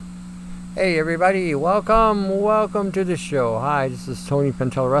Hey everybody, welcome to the show. Hi, this is Tony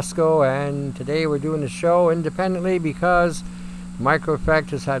Pantelresco, and today we're doing the show independently because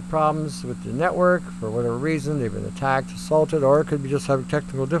Microeffect has had problems with the network for whatever reason. They've been attacked, assaulted, or it could be just having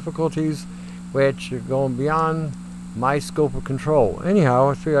technical difficulties, which are going beyond my scope of control.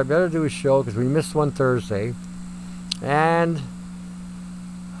 Anyhow, I figured I better do a show because we missed one Thursday, and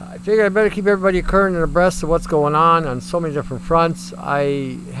I figured I better keep everybody current and abreast of what's going on so many different fronts.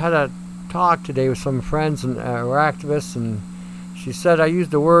 I had a talk today with some friends and or activists, and she said I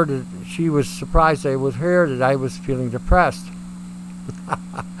used the word that she was surprised I would hear that I was feeling depressed.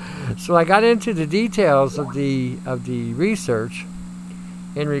 So I got into the details of the research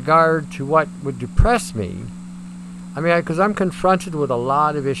in regard to what would depress me. I mean, because I'm confronted with a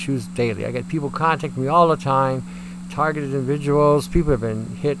lot of issues daily. I get people contacting me all the time, targeted individuals. People have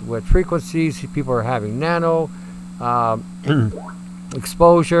been hit with frequencies. People are having nano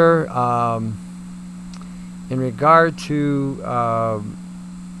exposure in regard to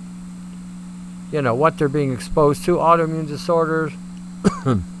what they're being exposed to, autoimmune disorders,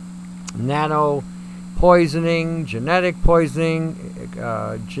 nano poisoning, genetic poisoning,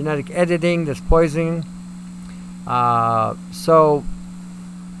 genetic editing that's poisoning. So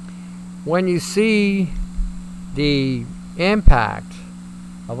when you see the impact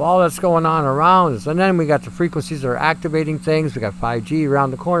of all that's going on around us, and then we got the frequencies that are activating things. We got 5G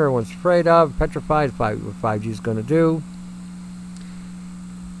around the corner. Everyone's afraid of, petrified what 5G is going to do.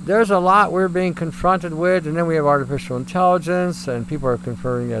 There's a lot we're being confronted with, and then we have artificial intelligence, and people are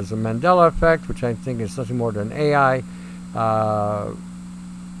conferring as a Mandela effect, which I think is nothing more than AI.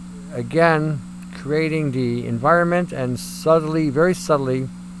 Again, creating the environment and subtly, very subtly,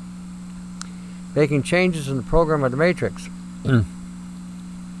 making changes in the program of the matrix.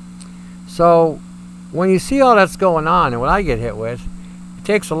 So when you see all that's going on and what I get hit with, it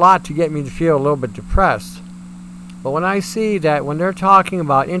takes a lot to get me to feel a little bit depressed. But when I see that when they're talking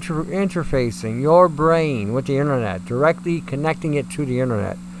about interfacing your brain with the internet, directly connecting it to the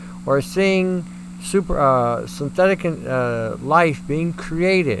internet, or seeing synthetic life being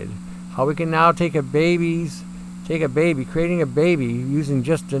created, how we can now creating a baby using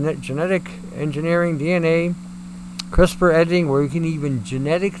just genetic engineering, DNA, CRISPR editing, where we can even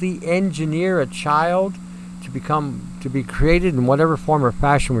genetically engineer a child to be created in whatever form or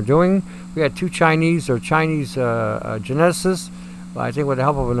fashion we're doing. We had two Chinese geneticists, I think with the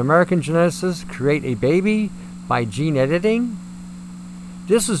help of an American geneticist, create a baby by gene editing.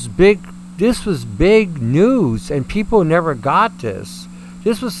 This was big news, and people never got this.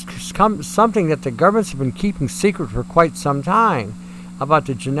 This was something that the governments have been keeping secret for quite some time, about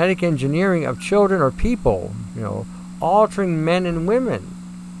the genetic engineering of children or people, altering men and women.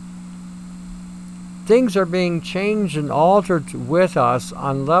 Things are being changed and altered with us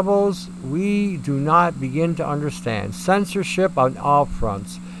on levels we do not begin to understand. Censorship on all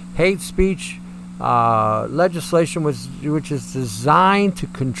fronts. Hate speech legislation which is designed to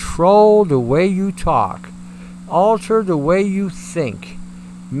control the way you talk, alter the way you think,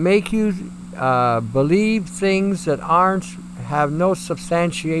 make you believe things that have no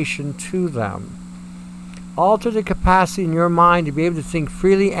substantiation to them. Alter the capacity in your mind to be able to think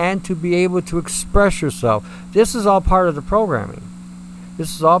freely and to be able to express yourself. This is all part of the programming.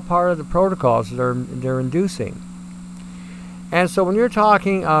 This is all part of the protocols that they're inducing. And so when you're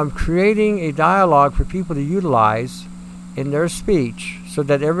talking creating a dialogue for people to utilize in their speech so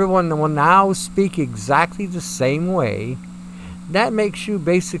that everyone will now speak exactly the same way, that makes you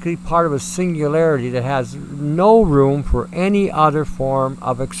basically part of a singularity that has no room for any other form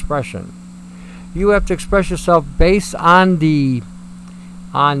of expression. You have to express yourself based on the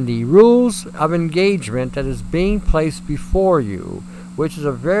rules of engagement that is being placed before you, which is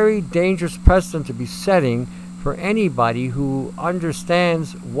a very dangerous precedent to be setting for anybody who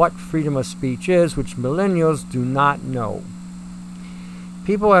understands what freedom of speech is, which millennials do not know.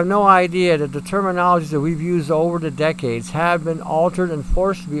 People have no idea that the terminologies that we've used over the decades have been altered and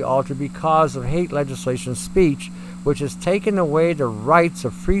forced to be altered because of hate legislation speech, which has taken away the rights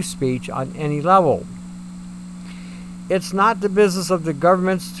of free speech on any level. It's not the business of the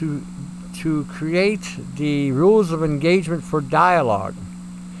governments to create the rules of engagement for dialogue.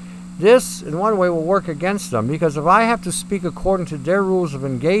 This, in one way, will work against them, because if I have to speak according to their rules of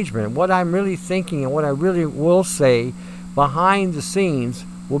engagement, what I'm really thinking and what I really will say behind the scenes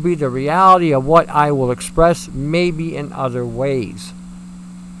will be the reality of what I will express, maybe in other ways.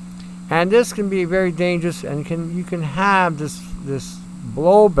 And this can be very dangerous, and you can have this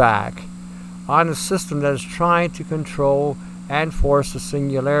blowback on a system that is trying to control and force a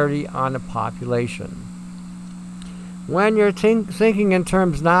singularity on a population. When you're thinking in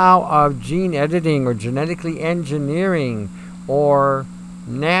terms now of gene editing or genetically engineering or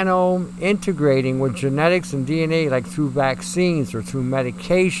nano integrating with genetics and DNA, like through vaccines or through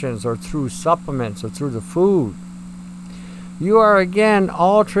medications or through supplements or through the food, you are again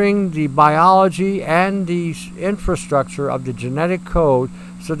altering the biology and the infrastructure of the genetic code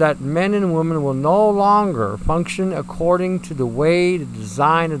so that men and women will no longer function according to the way the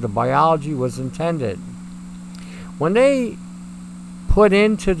design of the biology was intended. When they put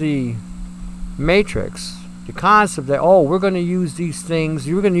into the matrix the concept that, oh, we're going to use these things,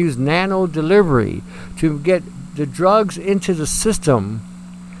 you're going to use nano delivery to get the drugs into the system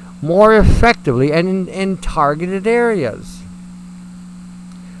more effectively and in targeted areas.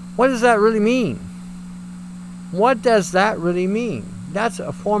 What does that really mean? What does that really mean? That's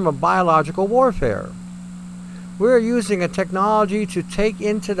a form of biological warfare. We're using a technology to take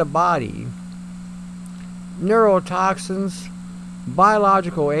into the body neurotoxins,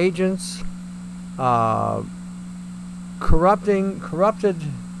 biological agents, corrupted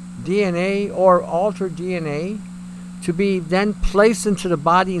DNA or altered DNA to be then placed into the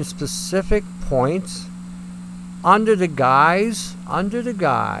body in specific points under the guise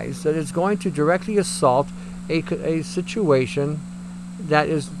that it's going to directly assault a situation that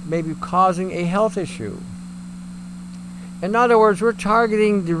is maybe causing a health issue. In other words, we're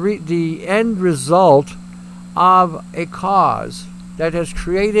targeting the end result of a cause that has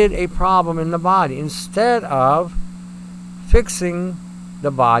created a problem in the body instead of fixing the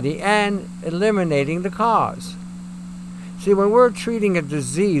body and eliminating the cause. See, when we're treating a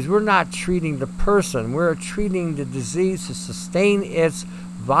disease, we're not treating the person. We're treating the disease to sustain its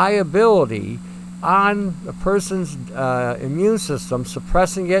viability on a person's immune system,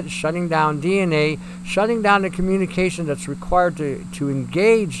 suppressing it, shutting down DNA, shutting down the communication that's required to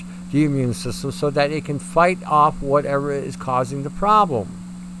engage the immune system so that it can fight off whatever is causing the problem.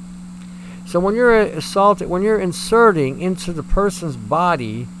 So when you're inserting into the person's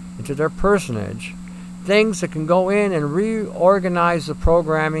body, into their personage, things that can go in and reorganize the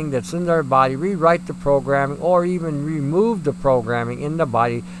programming that's in their body, rewrite the programming, or even remove the programming in the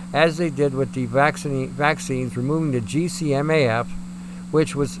body, as they did with the vaccines, removing the GCMAF,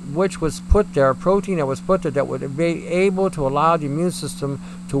 which was put there, a protein that was put there that would be able to allow the immune system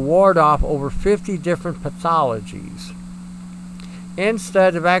to ward off over 50 different pathologies.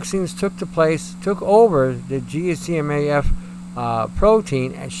 Instead, the vaccines took over the GCMAF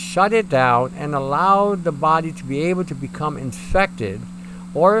protein and shut it down and allowed the body to be able to become infected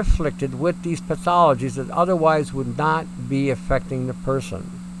or afflicted with these pathologies that otherwise would not be affecting the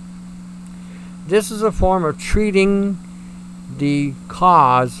person. This is a form of treating the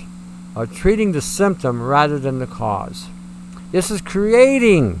cause, or treating the symptom rather than the cause. This is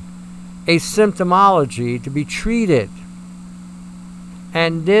creating a symptomology to be treated.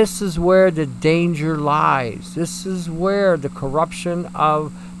 And this is where the danger lies. This is where the corruption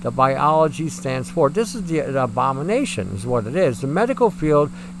of the biology stands for. This is the abomination, is what it is. The medical field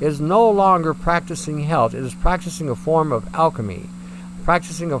is no longer practicing health. It is practicing a form of alchemy,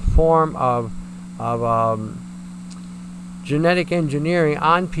 practicing a form of genetic engineering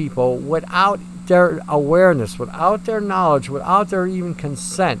on people without their awareness, without their knowledge, without their even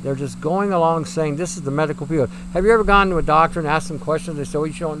consent. They're just going along saying, this is the medical field. Have you ever gone to a doctor and asked them questions? They say, well,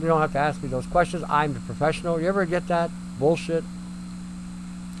 you don't have to ask me those questions. I'm the professional. You ever get that bullshit?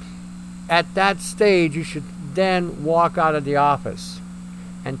 At that stage, you should then walk out of the office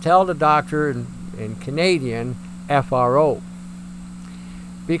and tell the doctor in Canadian, FRO.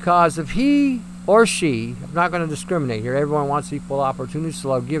 Because if he or she, I'm not going to discriminate here, everyone wants equal opportunity,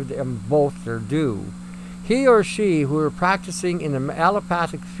 so I'll give them both their due. He or she who are practicing in the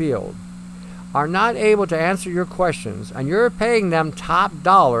allopathic field are not able to answer your questions, and you're paying them top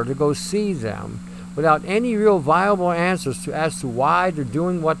dollar to go see them without any real viable answers as to why they're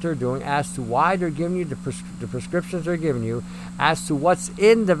doing what they're doing, as to why they're giving you the prescriptions they're giving you, as to what's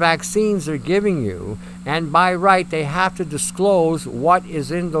in the vaccines they're giving you. And by right, they have to disclose what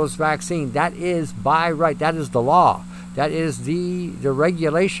is in those vaccines. That is by right. That is the law. That is the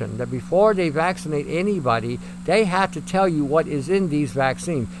regulation, that before they vaccinate anybody, they have to tell you what is in these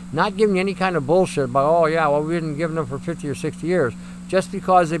vaccines. Not giving you any kind of bullshit about, oh yeah, well, we didn't give them for 50 or 60 years. Just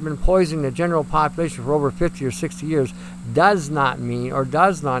because they've been poisoning the general population for over 50 or 60 years does not mean or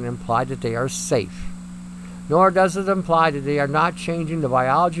does not imply that they are safe. Nor does it imply that they are not changing the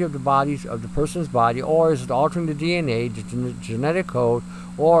biology of the person's body, or is it altering the DNA, the genetic code,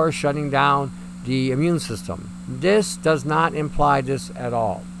 or shutting down the immune system. This does not imply this at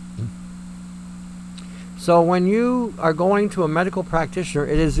all. So when you are going to a medical practitioner,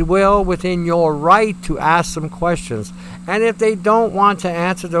 it is well within your right to ask some questions. And if they don't want to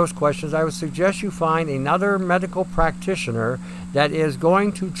answer those questions, I would suggest you find another medical practitioner that is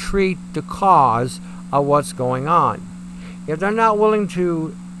going to treat the cause of what's going on. If they're not willing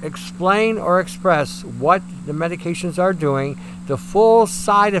to explain or express what the medications are doing, the full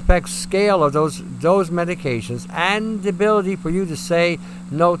side effect scale of those medications, and the ability for you to say,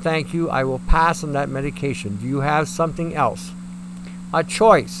 no thank you, I will pass on that medication. Do you have something else? A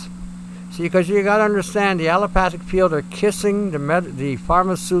choice. See, because you got to understand, the allopathic field are kissing the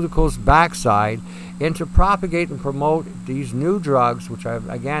pharmaceuticals' backside and to propagate and promote these new drugs, which are,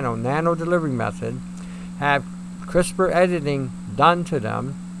 again, a nano delivery method, have CRISPR editing done to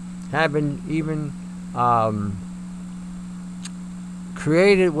them, have been even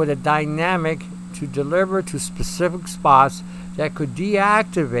created with a dynamic to deliver to specific spots that could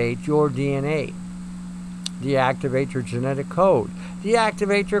deactivate your DNA, deactivate your genetic code,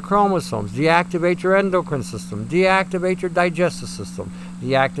 deactivate your chromosomes, deactivate your endocrine system, deactivate your digestive system,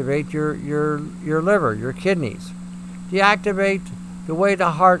 deactivate your liver, your kidneys, deactivate the way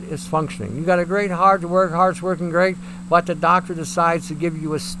the heart is functioning. You got a great heart, heart's working great, but the doctor decides to give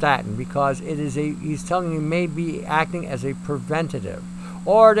you a statin because he's telling you may be acting as a preventative,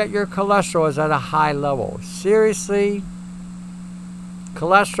 or that your cholesterol is at a high level. Seriously?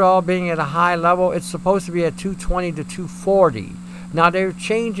 Cholesterol being at a high level, it's supposed to be at 220 to 240. Now they're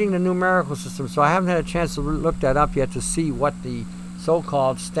changing the numerical system, so I haven't had a chance to look that up yet to see what the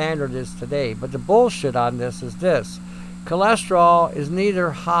so-called standard is today. But the bullshit on this is this. Cholesterol is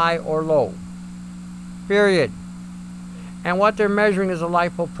neither high or low. Period. And what they're measuring is a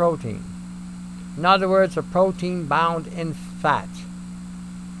lipoprotein. In other words, a protein bound in fat.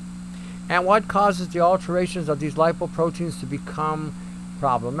 And what causes the alterations of these lipoproteins to become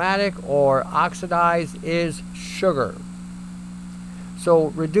problematic or oxidized is sugar. So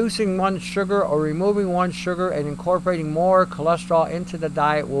reducing one sugar or removing one sugar and incorporating more cholesterol into the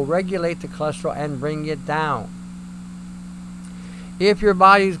diet will regulate the cholesterol and bring it down. If your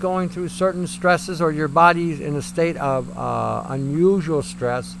body is going through certain stresses, or your body's in a state of unusual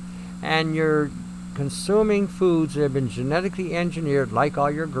stress, and you're consuming foods that have been genetically engineered, like all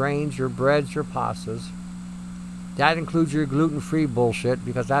your grains, your breads, your pastas, that includes your gluten-free bullshit,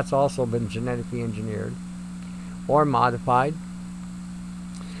 because that's also been genetically engineered or modified,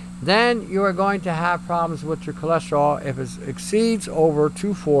 then you are going to have problems with your cholesterol. If it exceeds over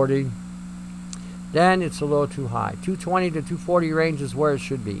 240, then it's a little too high. 220 to 240 range is where it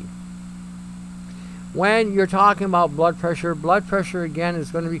should be. When you're talking about blood pressure again is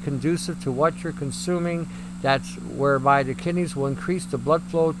going to be conducive to what you're consuming. That's whereby the kidneys will increase the blood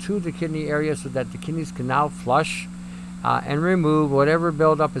flow to the kidney area so that the kidneys can now flush and remove whatever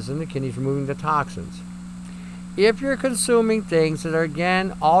buildup is in the kidneys, removing the toxins. If you're consuming things that are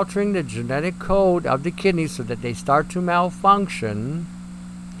again altering the genetic code of the kidneys so that they start to malfunction,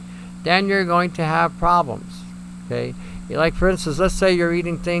 then you're going to have problems. Okay, like for instance, let's say you're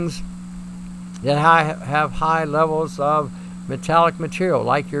eating things that have high levels of metallic material,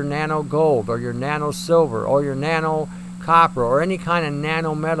 like your nano gold or your nano silver or your nano copper or any kind of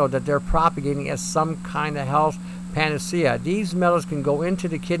nano metal that they're propagating as some kind of health panacea. These metals can go into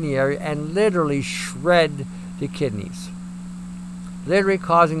the kidney area and literally shred the kidneys, literally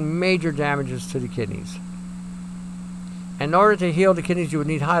causing major damages to the kidneys. In order to heal the kidneys, you would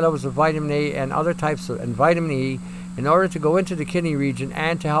need high levels of vitamin A and other types of, and vitamin E, in order to go into the kidney region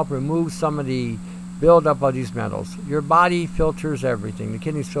and to help remove some of the buildup of these metals. Your body filters everything. The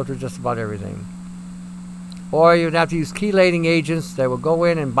kidneys filter just about everything. Or you'd have to use chelating agents that will go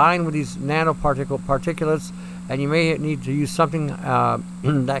in and bind with these particulates, and you may need to use something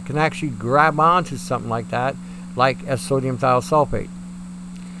that can actually grab onto something like that, like as sodium thiosulfate.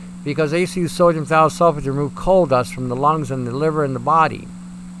 Because they used to use sodium thiosulfate to remove coal dust from the lungs and the liver and the body.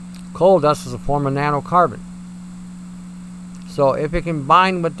 Coal dust is a form of nanocarbon. So if it can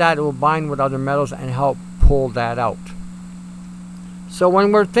bind with that, it will bind with other metals and help pull that out. So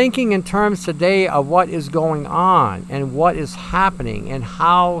when we're thinking in terms today of what is going on and what is happening and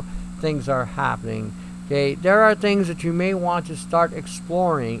how things are happening, okay, there are things that you may want to start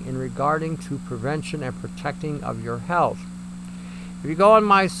exploring in regarding to prevention and protecting of your health. If you go on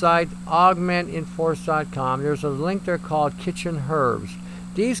my site, augmentinforce.com, there's a link there called Kitchen Herbs.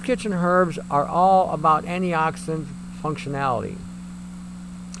 These kitchen herbs are all about antioxidant functionality.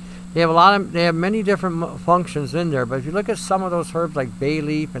 They have many different functions in there, but if you look at some of those herbs like bay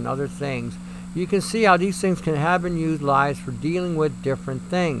leaf and other things, you can see how these things can have been utilized for dealing with different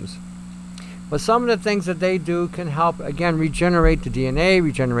things. But some of the things that they do can help, again, regenerate the DNA,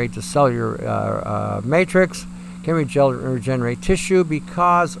 regenerate the cellular matrix, can regenerate tissue,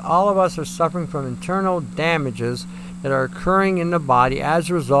 because all of us are suffering from internal damages that are occurring in the body as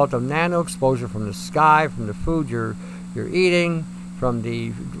a result of nano exposure from the sky, from the food you're eating, from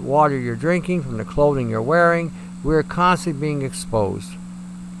the water you're drinking, from the clothing you're wearing. We're constantly being exposed.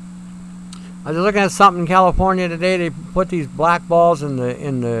 I was looking at something in California today. They put these black balls in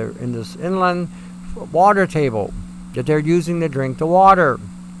this inland water table that they're using to drink the water,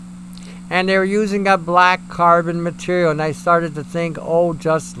 and they were using a black carbon material. And I started to think, oh,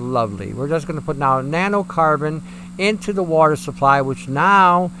 just lovely. We're just going to put now nanocarbon into the water supply, which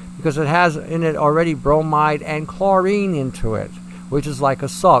now, because it has in it already bromide and chlorine into it, which is like a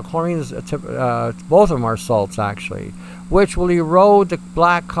salt. Chlorine is both of them are salts actually, which will erode the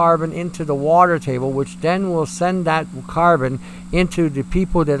black carbon into the water table, which then will send that carbon into the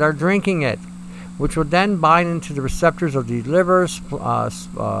people that are drinking it, which will then bind into the receptors of the liver,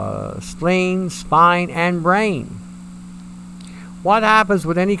 spleen, spine, and brain. What happens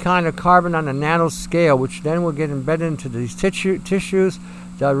with any kind of carbon on a nanoscale, which then will get embedded into these tissues,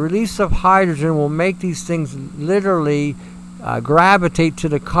 the release of hydrogen will make these things literally gravitate to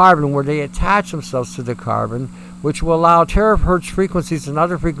the carbon, where they attach themselves to the carbon, which will allow terahertz frequencies and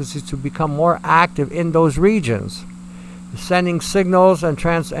other frequencies to become more active in those regions, sending signals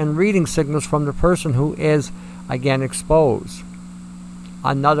and reading signals from the person who is, again, exposed.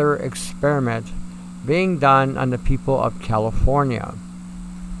 Another experiment being done on the people of California.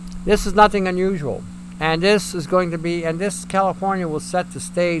 This is nothing unusual, and this is going to be, and this California will set the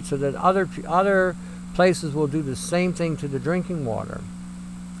stage so that other places will do the same thing to the drinking water.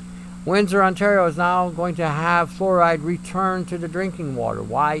 Windsor, Ontario is now going to have fluoride return to the drinking water.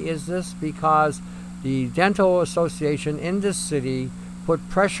 Why is this? Because the Dental Association in this city put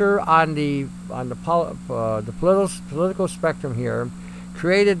pressure on the political spectrum here,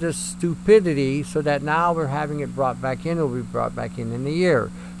 created this stupidity so that now we're having it brought back in. It will be brought back in a year.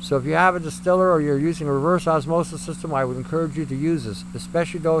 So if you have a distiller or you're using a reverse osmosis system, I would encourage you to use this,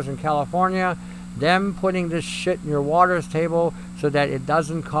 especially those in California. Them putting this shit in your water table so that it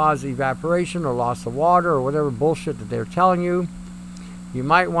doesn't cause evaporation or loss of water or whatever bullshit that they're telling you. You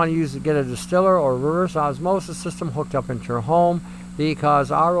might want to get a distiller or reverse osmosis system hooked up into your home,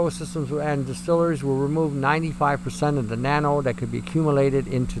 because RO systems and distilleries will remove 95% of the nano that could be accumulated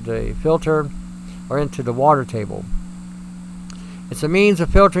into the filter or into the water table. It's a means of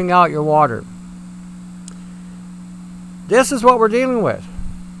filtering out your water. This is what we're dealing with.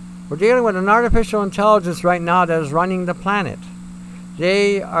 We're dealing with an artificial intelligence right now that is running the planet.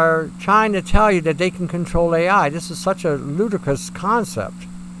 They are trying to tell you that they can control AI. This is such a ludicrous concept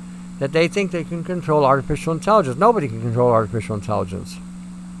that they think they can control artificial intelligence. Nobody can control artificial intelligence.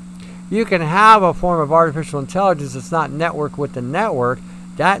 You can have a form of artificial intelligence that's not networked with the network.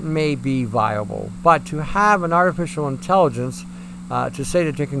 That may be viable. But to have an artificial intelligence, to say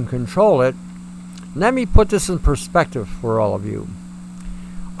that they can control it, let me put this in perspective for all of you.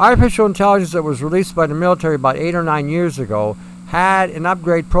 Artificial intelligence that was released by the military about 8 or 9 years ago had an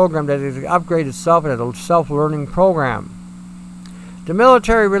upgrade program that it upgraded itself, and had a self-learning program. The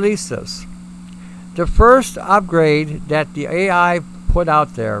military released this. The first upgrade that the AI put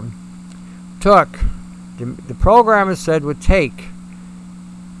out there took, the programmer said would take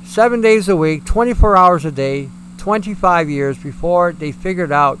 7 days a week, 24 hours a day, 25 years before they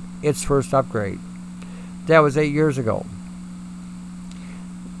figured out its first upgrade. That was 8 years ago.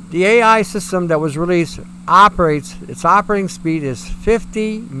 The AI system that was released its operating speed is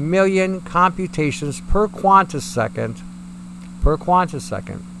 50 million computations per quantisecond.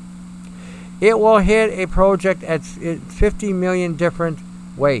 It will hit a project at 50 million different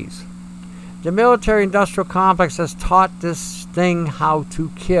ways. The military-industrial complex has taught this thing how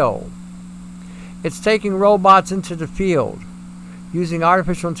to kill. It's taking robots into the field, using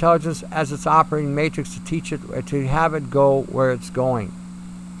artificial intelligence as its operating matrix to teach it, to have it go where it's going.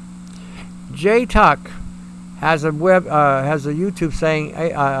 Jay Tuck has a YouTube saying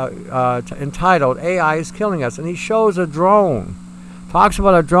entitled "AI is Killing Us," and he shows a drone. Talks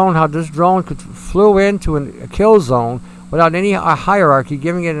about a drone, how this drone flew into a kill zone without any hierarchy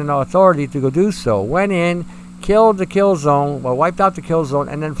giving it an authority to go do so. Went in, killed the kill zone, wiped out the kill zone,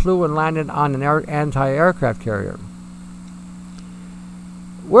 and then flew and landed on an anti-aircraft carrier.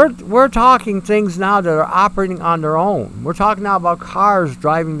 We're talking things now that are operating on their own. We're talking now about cars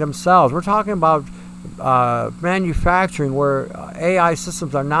driving themselves. We're talking about manufacturing, where AI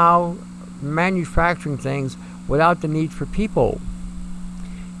systems are now manufacturing things without the need for people.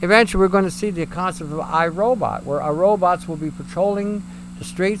 Eventually, we're going to see the concept of iRobot, where our robots will be patrolling the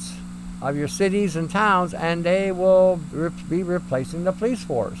streets of your cities and towns, and they will be replacing the police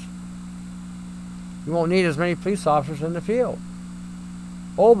force. You won't need as many police officers in the field.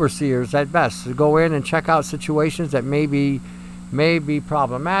 Overseers at best to go in and check out situations that may be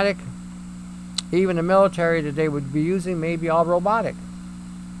problematic. Even the military that they would be using may be all robotic.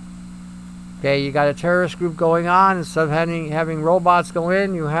 Okay, you got a terrorist group going on. Instead of having robots go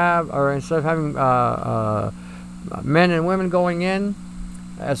in, instead of having men and women going in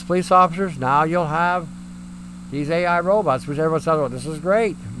as police officers, now you'll have these AI robots, which everyone says, "Oh, this is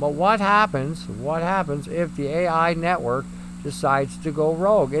great." But what happens if the AI network decides to go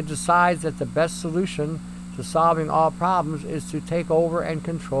rogue? It decides that the best solution to solving all problems is to take over and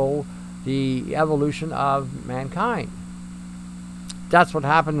control the evolution of mankind. That's what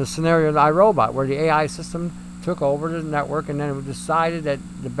happened in the scenario of iRobot, where the AI system took over the network, and then it decided that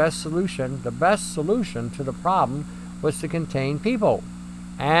the best solution to the problem was to contain people,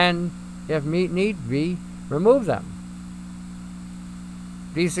 and if need be, remove them.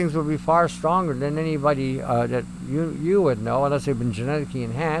 These things would be far stronger than anybody that you would know, unless they've been genetically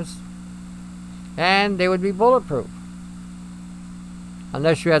enhanced, and they would be bulletproof.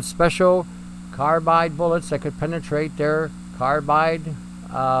 Unless you had special carbide bullets that could penetrate their carbide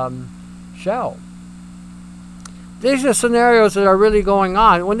shell. These are scenarios that are really going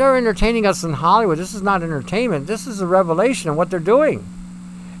on. When they're entertaining us in Hollywood, this is not entertainment. This is a revelation of what they're doing.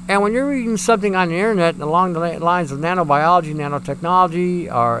 And when you're reading something on the internet along the lines of nanobiology, nanotechnology,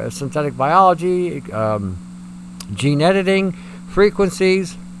 or synthetic biology, gene editing,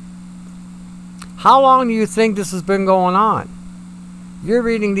 frequencies, how long do you think this has been going on? You're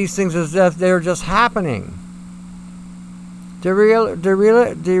reading these things as if they're just happening. The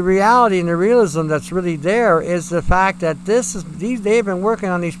reality and the realism that's really there is the fact that they've been working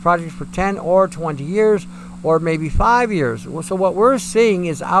on these projects for 10 or 20 years, or maybe 5 years. So what we're seeing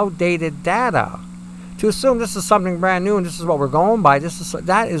is outdated data. To assume this is something brand new and this is what we're going by,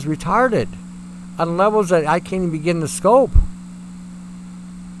 that is retarded on levels that I can't even begin to scope.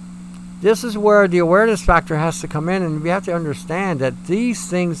 This is where the awareness factor has to come in, and we have to understand that these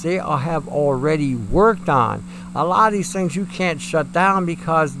things they have already worked on. A lot of these things you can't shut down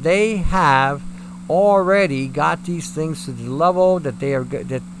because they have already got these things to the level that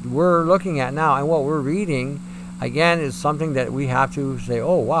that we're looking at now, and what we're reading again is something that we have to say,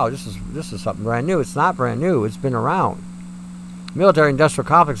 oh wow, this is something brand new. It's not brand new, it's been around. Military industrial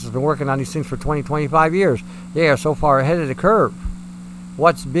complex has been working on these things for 20-25 years. They are so far ahead of the curve.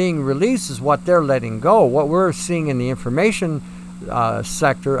 What's being released is what they're letting go. What we're seeing in the information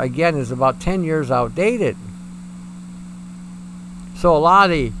sector again is about 10 years outdated. So a lot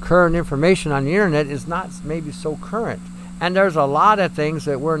of the current information on the internet is not maybe so current. And there's a lot of things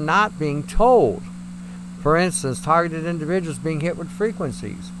that we're not being told. For instance, targeted individuals being hit with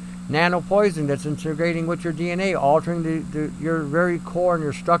frequencies. Nanopoisoning that's integrating with your DNA, altering your very core and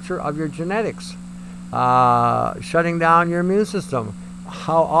your structure of your genetics. Shutting down your immune system.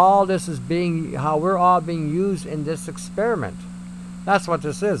 How we're all being used in this experiment. That's what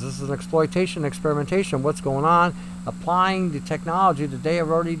this is. This is an exploitation, experimentation. What's going on? Applying the technology that they have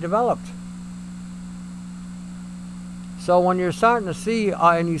already developed. So when you're starting to see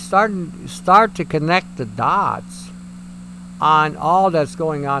and you start to connect the dots on all that's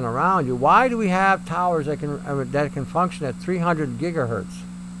going on around you, why do we have towers that can function at 300 gigahertz?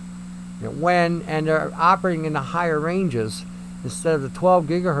 And they're operating in the higher ranges instead of the 12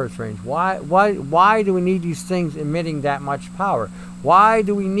 gigahertz range. Why do we need these things emitting that much power? Why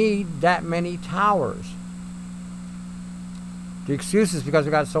do we need that many towers? The excuse is because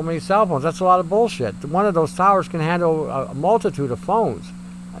we got so many cell phones. That's a lot of bullshit. One of those towers can handle a multitude of phones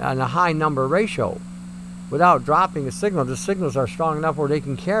on a high number ratio without dropping a signal. The signals are strong enough where they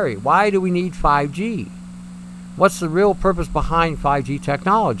can carry. Why do we need 5G? What's the real purpose behind 5G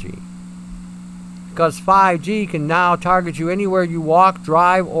technology? Because 5G can now target you anywhere you walk,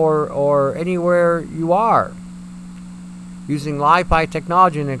 drive, or anywhere you are. Using Li-Fi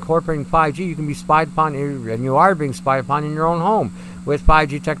technology and incorporating 5G, you can be spied upon, and you are being spied upon in your own home. With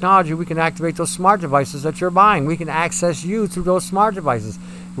 5G technology, we can activate those smart devices that you're buying. We can access you through those smart devices.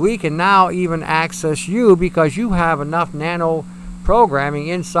 We can now even access you because you have enough nano programming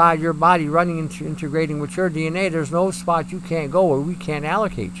inside your body running into integrating with your DNA. There's no spot you can't go where we can't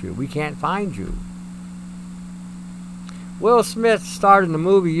allocate you. We can't find you. Will Smith starred in a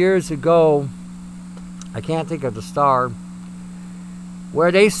movie years ago, I can't think of the star,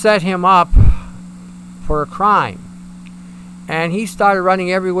 where they set him up for a crime. And he started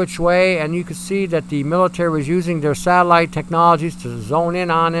running every which way, and you could see that the military was using their satellite technologies to zone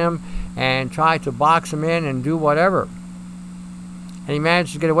in on him and try to box him in and do whatever. and he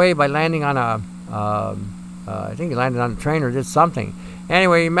managed to get away by landing on a, I think he landed on a train or did something.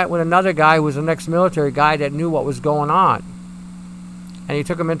 Anyway, he met with another guy who was an ex-military guy that knew what was going on. And he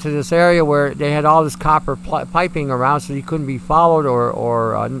took him into this area where they had all this copper piping around so he couldn't be followed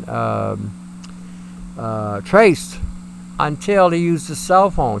or traced until he used his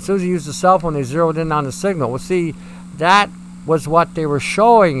cell phone. As soon as he used the cell phone, they zeroed in on the signal. Well, see, that was what they were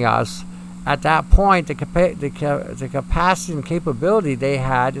showing us at that point, the capacity and capability they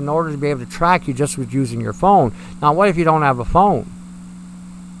had in order to be able to track you just with using your phone. Now, what if you don't have a phone?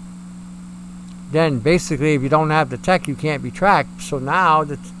 Then basically, if you don't have the tech, you can't be tracked. So now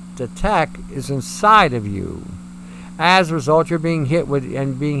the tech is inside of you. As a result, you're being hit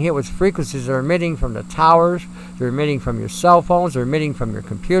with frequencies that are emitting from the towers, they're emitting from your cell phones, they're emitting from your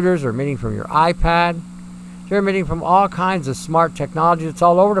computers, they're emitting from your iPad. They're emitting from all kinds of smart technology that's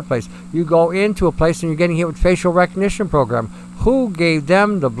all over the place. You go into a place and you're getting hit with facial recognition program. Who gave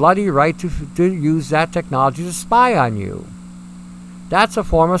them the bloody right to use that technology to spy on you? That's a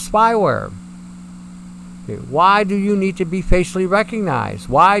form of spyware. Okay, why do you need to be facially recognized?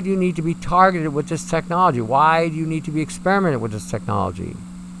 Why do you need to be targeted with this technology? Why do you need to be experimented with this technology?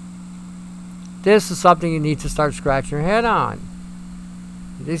 This is something you need to start scratching your head on.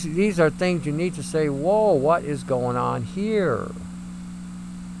 These are things you need to say, whoa, what is going on here?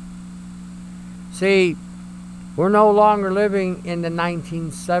 See, we're no longer living in the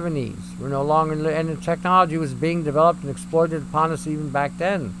 1970s. We're no longer, and the technology was being developed and exploited upon us even back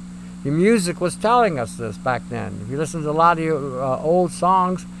then. The music was telling us this back then. If you listen to a lot of your, old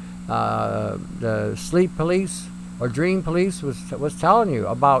songs, the Sleep Police or Dream Police was telling you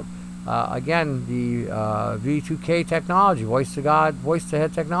about, again, the V2K technology, voice to God, voice to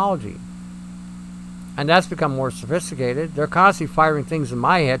head technology. And that's become more sophisticated. They're constantly firing things in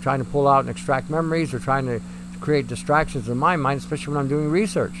my head, trying to pull out and extract memories or trying to create distractions in my mind, especially when I'm doing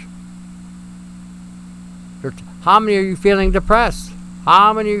research. How many are you feeling depressed?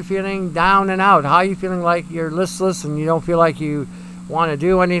 How many are you feeling down and out? How are you feeling like you're listless and you don't feel like you want to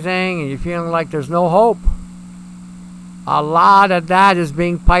do anything and you're feeling like there's no hope? A lot of that is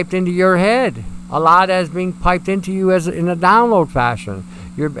being piped into your head. A lot of that is being piped into you as in a download fashion.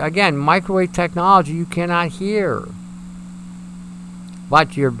 Again, microwave technology you cannot hear.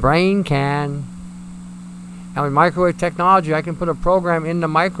 But your brain can. And with microwave technology, I can put a program in the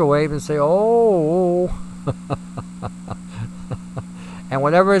microwave and say, oh. And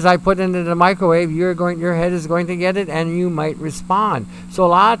whatever is I put into the microwave, your head is going to get it and you might respond. So a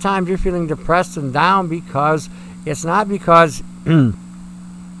lot of times you're feeling depressed and down because it's not because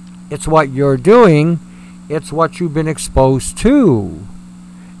it's what you're doing, it's what you've been exposed to.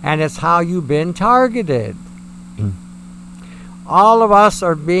 And it's how you've been targeted. All of us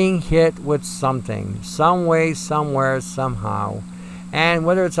are being hit with something, some way, somewhere, somehow. And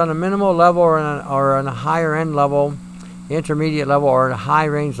whether it's on a minimal level or on a higher end level, intermediate level or a high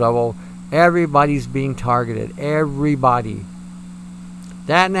range level, everybody's being targeted. Everybody.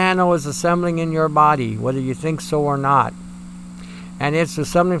 That nano is assembling in your body, whether you think so or not. And it's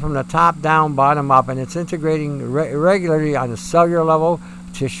assembling from the top down, bottom up, and it's integrating regularly on the cellular level,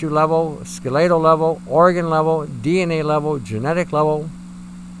 tissue level, skeletal level, organ level, DNA level, genetic level.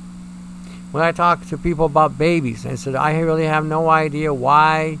 When I talk to people about babies, I said, I really have no idea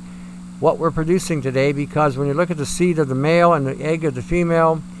what we're producing today, because when you look at the seed of the male and the egg of the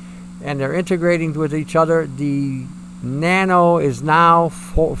female, and they're integrating with each other, the nano is now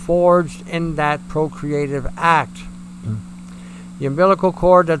forged in that procreative act. The umbilical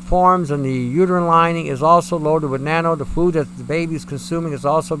cord that forms and the uterine lining is also loaded with nano. The food that the baby is consuming is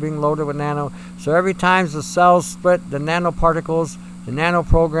also being loaded with nano. So every time the cells split, the nanoparticles, the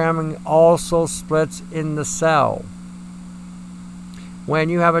nanoprogramming also splits in the cell. When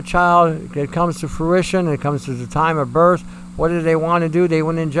you have a child that comes to fruition, it comes to the time of birth, what do they want to do? They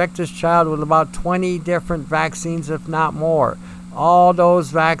want to inject this child with about 20 different vaccines, if not more. All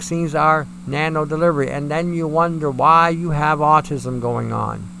those vaccines are nano delivery. And then you wonder why you have autism going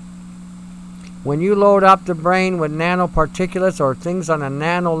on. When you load up the brain with nanoparticulates or things on a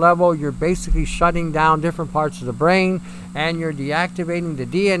nano level, you're basically shutting down different parts of the brain, and you're deactivating the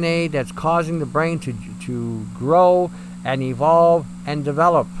DNA that's causing the brain to grow and evolve and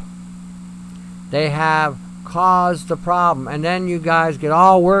develop. They have caused the problem. And then you guys get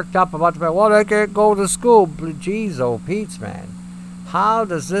all worked up about the fact, well, they can't go to school. Jeez, oh Pete's, man. How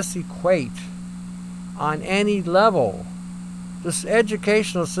does this equate on any level? This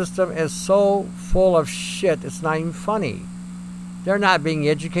educational system is so full of shit, it's not even funny. They're not being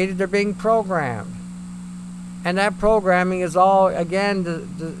educated, they're being programmed. And that programming is all,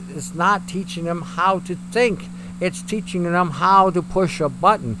 again, it's not teaching them how to think. It's teaching them how to push a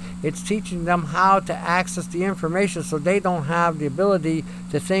button. It's teaching them how to access the information so they don't have the ability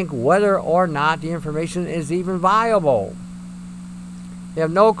to think whether or not the information is even viable. They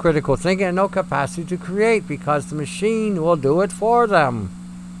have no critical thinking and no capacity to create because the machine will do it for them.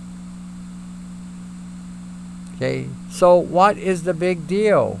 Okay, so what is the big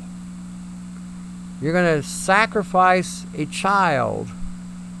deal? You're going to sacrifice a child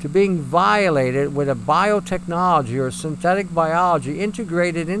to being violated with a biotechnology or synthetic biology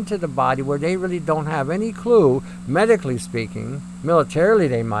integrated into the body where they really don't have any clue, medically speaking. Militarily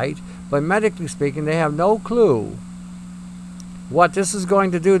they might, but medically speaking they have no clue what this is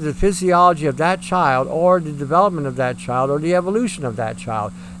going to do to the physiology of that child or the development of that child or the evolution of that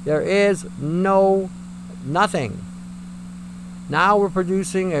child. There is nothing. Now we're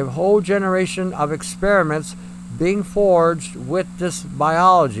producing a whole generation of experiments being forged with this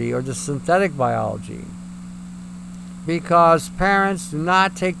biology or the synthetic biology because parents do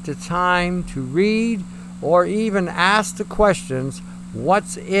not take the time to read or even ask the questions,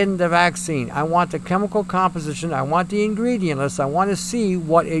 what's in the vaccine? I want the chemical composition, I want the ingredient list, I want to see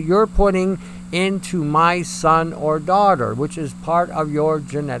what you're putting into my son or daughter, which is part of your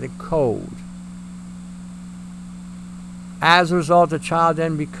genetic code. As a result, the child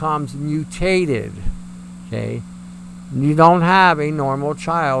then becomes mutated. Okay? You don't have a normal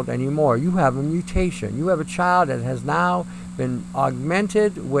child anymore. You have a mutation. You have a child that has now been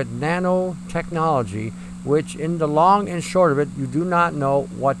augmented with nanotechnology, which in the long and short of it, you do not know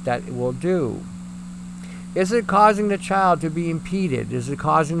what that will do. Is it causing the child to be impeded? Is it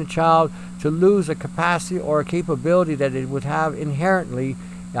causing the child to lose a capacity or a capability that it would have inherently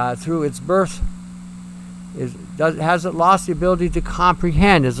through its birth? Has it lost the ability to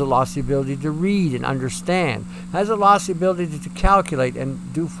comprehend? Has it lost the ability to read and understand? Has it lost the ability to calculate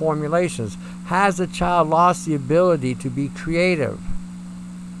and do formulations? Has the child lost the ability to be creative?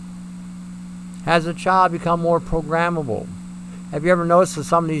 Has the child become more programmable? Have you ever noticed that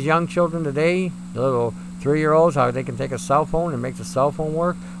some of these young children today, the little 3-year-olds, how they can take a cell phone and make the cell phone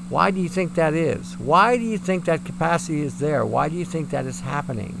work? Why do you think that is? Why do you think that capacity is there? Why do you think that is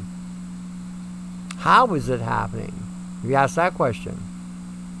happening? How is it happening? If you ask that question.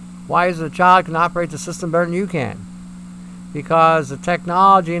 Why is the child can operate the system better than you can? Because the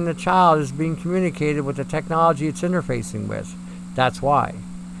technology in the child is being communicated with the technology it's interfacing with. That's why.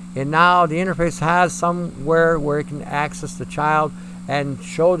 And now the interface has somewhere where it can access the child and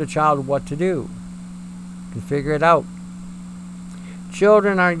show the child what to do. You can figure it out.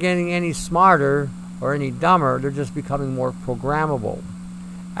 Children aren't getting any smarter or any dumber. They're just becoming more programmable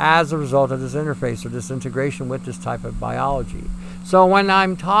as a result of this interface or this integration with this type of biology. So when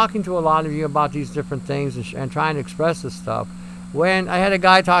I'm talking to a lot of you about these different things and trying to express this stuff, when I had a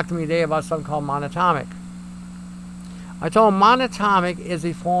guy talk to me today about something called monatomic, I told him monatomic is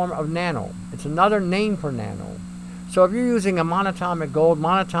a form of nano. It's another name for nano. So if you're using a monatomic gold,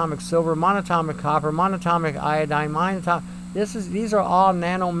 monatomic silver, monatomic copper, monatomic iodine, these are all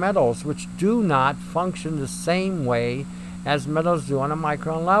nanometals which do not function the same way as metals do on a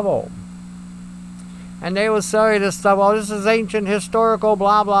micron level. And they will say this stuff, oh, this is ancient, historical,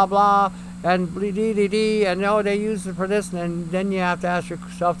 blah, blah, blah, and dee-dee-dee, and no, they use it for this, and then you have to ask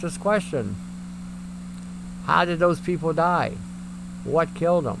yourself this question. How did those people die? What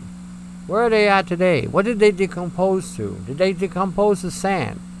killed them? Where are they at today? What did they decompose to? Did they decompose to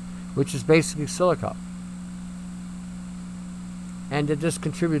sand, which is basically silica? And did this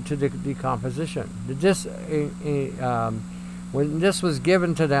contribute to the decomposition? Did this, when this was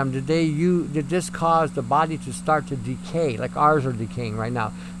given to them, did this cause the body to start to decay, like ours are decaying right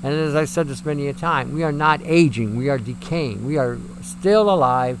now? And as I said this many a time, we are not aging, we are decaying. We are still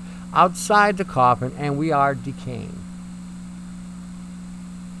alive outside the coffin, and we are decaying.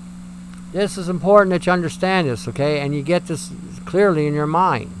 This is important that you understand this, okay? And you get this clearly in your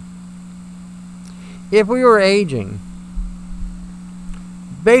mind. If we were aging,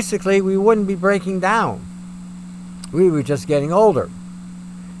 basically we wouldn't be breaking down. We were just getting older.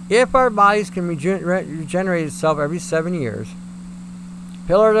 If our bodies can regenerate itself every 7 years,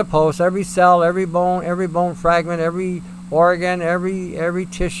 pillar to post, every cell, every bone fragment, every organ, every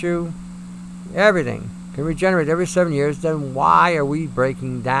tissue, everything can regenerate every 7 years, then why are we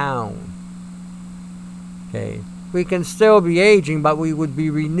breaking down? Okay. We can still be aging, but we would be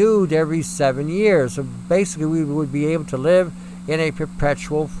renewed every 7 years. So basically we would be able to live in a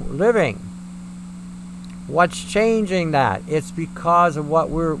perpetual living. What's changing that? It's because of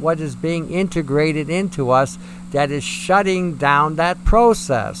what is being integrated into us that is shutting down that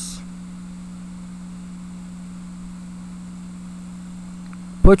process.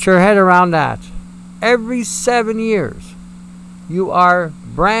 Put your head around that. Every 7 years, you are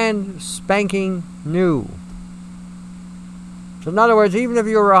brand spanking new. So in other words, even if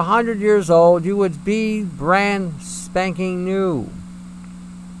you were 100 years old, you would be brand spanking new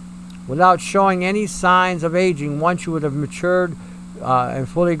without showing any signs of aging once you would have matured and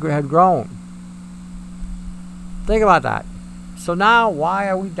fully had grown. Think about that. So now, why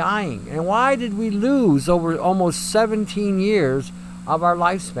are we dying? And why did we lose over almost 17 years of our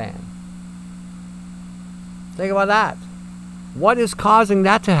lifespan? Think about that. What is causing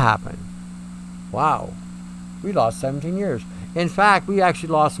that to happen? Wow. We lost 17 years. In fact, we actually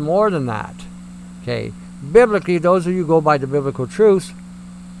lost more than that. Okay. Biblically, those of you who go by the biblical truths,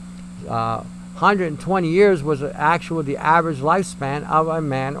 120 years was the average lifespan of a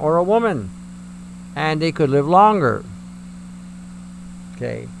man or a woman. And they could live longer.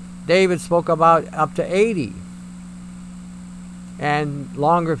 Okay. David spoke about up to 80. And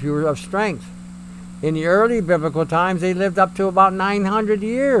longer if you were of strength. In the early biblical times, they lived up to about 900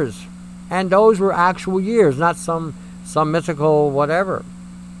 years. And those were actual years, not some mythical whatever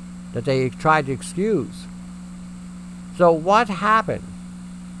that they tried to excuse. So what happened?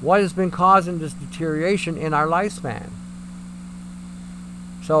 What has been causing this deterioration in our lifespan?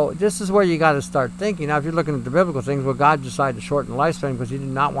 So this is where you got to start thinking. Now, if you're looking at the biblical things, well, God decided to shorten the lifespan because he did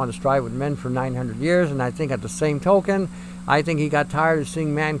not want to strive with men for 900 years. And I think at the same token, I think he got tired of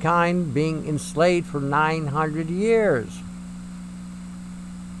seeing mankind being enslaved for 900 years.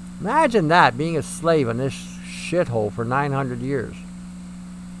 Imagine that, being a slave in this shithole for 900 years.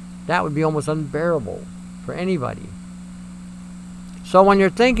 That would be almost unbearable for anybody. So when you're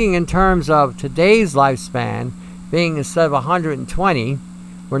thinking in terms of today's lifespan being, instead of 120,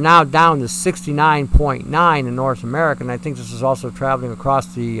 we're now down to 69.9 in North America, and I think this is also traveling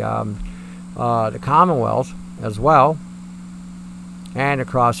across the Commonwealth as well, and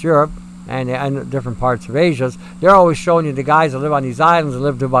across Europe, and different parts of Asia. They're always showing you the guys that live on these islands that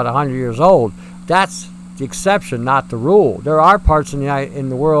live to about 100 years old. That's the exception, not the rule. There are parts in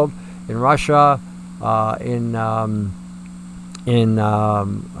the world, in Russia, in the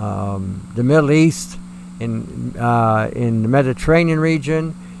Middle East, in the Mediterranean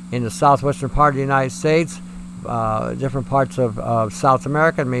region, in the southwestern part of the United States, different parts of South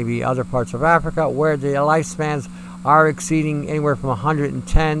America, and maybe other parts of Africa, where the lifespans are exceeding anywhere from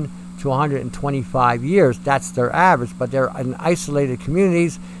 110 to 125 years. That's their average, but they're in isolated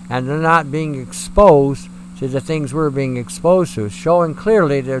communities, and they're not being exposed to the things we're being exposed to, showing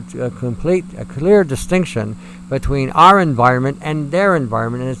clearly there's a clear distinction between our environment and their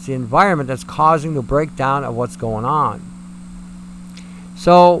environment, and it's the environment that's causing the breakdown of what's going on.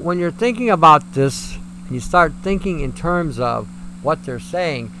 So when you're thinking about this, you start thinking in terms of what they're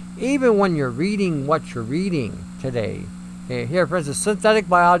saying, even when you're reading what you're reading today. Okay, here, for instance, synthetic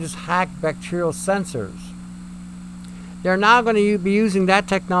biologists hack bacterial sensors. They're now going to be using that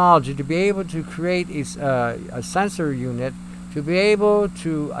technology to be able to create a sensor unit to be able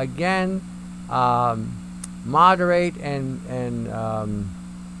to, again, moderate and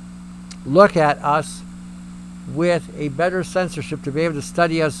look at us with a better censorship, to be able to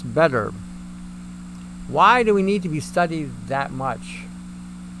study us better. Why do we need to be studied that much?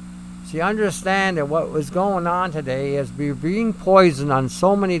 So you understand that what was going on today is we're being poisoned on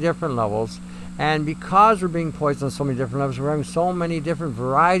so many different levels, and because we're being poisoned on so many different levels, we're having so many different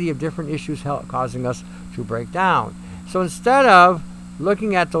variety of different issues causing us to break down. So instead of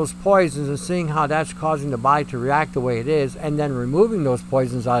looking at those poisons and seeing how that's causing the body to react the way it is, and then removing those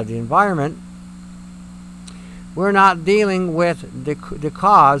poisons out of the environment, we're not dealing with the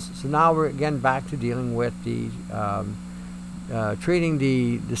cause. So now we're again back to dealing with the treating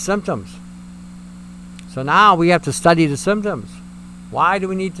the symptoms. So now we have to study the symptoms. Why do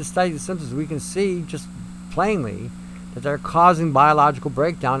we need to study the symptoms? We can see just plainly that they're causing biological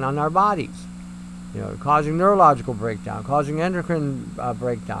breakdown on our bodies. Causing neurological breakdown, causing endocrine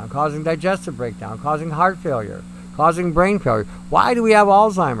breakdown, causing digestive breakdown, causing heart failure, causing brain failure. Why do we have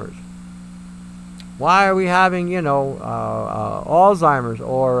Alzheimer's? Why are we having, Alzheimer's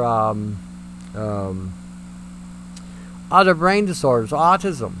or other brain disorders,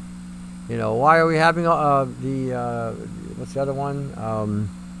 autism? Why are we having what's the other one?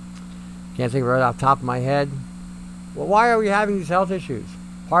 Can't think of it right off the top of my head. Well, why are we having these health issues?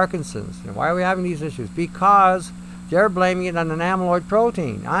 Parkinson's. Why are we having these issues? Because they're blaming it on an amyloid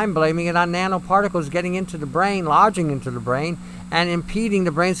protein. I'm blaming it on nanoparticles getting into the brain, lodging into the brain, and impeding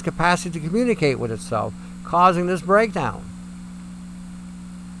the brain's capacity to communicate with itself, causing this breakdown.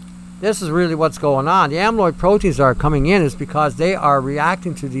 This is really what's going on. The amyloid proteins that are coming in is because they are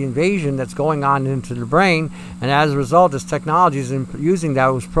reacting to the invasion that's going on into the brain, and as a result, this technology is using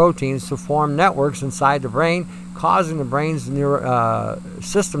those proteins to form networks inside the brain, causing the brain's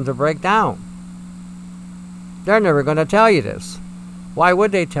system to break down. They're never going to tell you this. Why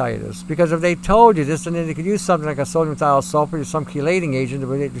would they tell you this? Because if they told you this, then they could use something like a sodium thiosulfate or some chelating agent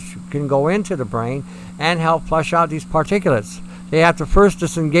that can go into the brain and help flush out these particulates. They have to first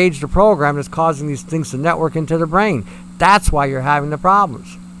disengage the program that's causing these things to network into the brain. That's why you're having the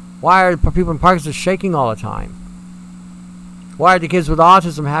problems. Why are people in Parkinson's shaking all the time? Why are the kids with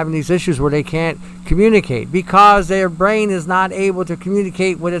autism having these issues where they can't communicate? Because their brain is not able to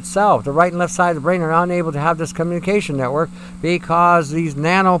communicate with itself. The right and left side of the brain are unable to have this communication network because these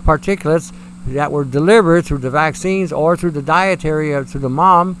nanoparticulates that were delivered through the vaccines or through the dietary through the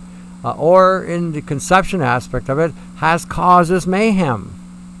mom or in the conception aspect of it has caused this mayhem.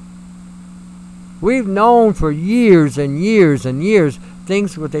 We've known for years and years and years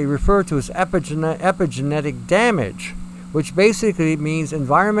things what they refer to as epigenetic damage, which basically means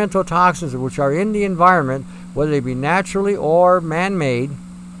environmental toxins which are in the environment, whether they be naturally or man-made,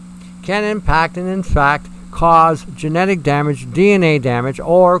 can impact and in fact cause genetic damage, DNA damage,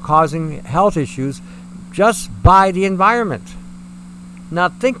 or causing health issues just by the environment. Now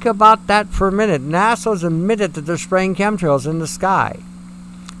think about that for a minute. NASA's admitted that they're spraying chemtrails in the sky.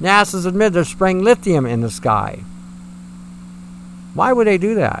 NASA's admitted they're spraying lithium in the sky. Why would they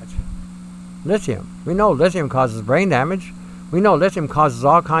do that? Lithium. We know lithium causes brain damage. We know lithium causes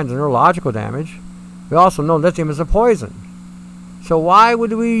all kinds of neurological damage. We also know lithium is a poison. So why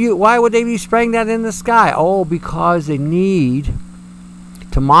would they be spraying that in the sky? Oh, because they need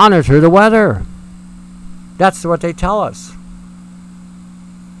to monitor the weather. That's what they tell us.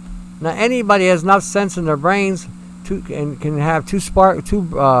 Now anybody has enough sense in their brains and can have two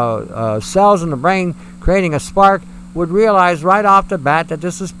cells in the brain creating a spark would realize right off the bat that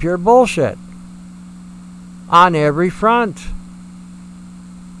this is pure bullshit on every front.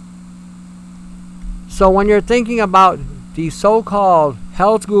 So when you're thinking about these so-called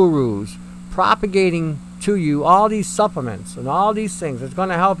health gurus propagating to you all these supplements and all these things that's going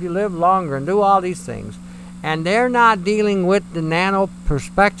to help you live longer and do all these things, and they're not dealing with the nano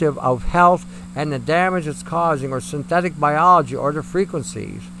perspective of health and the damage it's causing or synthetic biology or the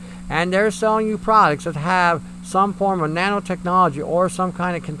frequencies, and they're selling you products that have some form of nanotechnology or some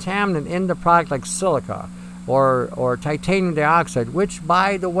kind of contaminant in the product like silica or titanium dioxide, which,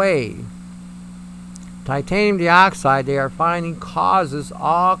 by the way, titanium dioxide they are finding causes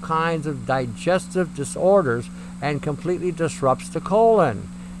all kinds of digestive disorders and completely disrupts the colon.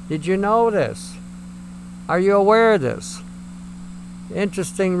 Did you know this? Are you aware of this?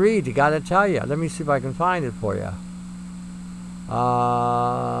 Interesting read, you gotta tell you. Let me see if I can find it for you.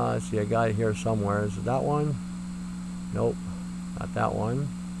 Let's see, I got it here somewhere. Is it that one? Nope, not that one.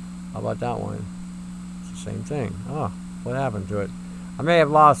 How about that one? It's the same thing. Oh, what happened to it? I may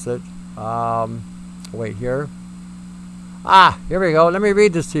have lost it. Wait, here. Here we go. Let me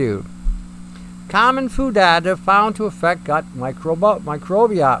read this to you. Common food additive found to affect gut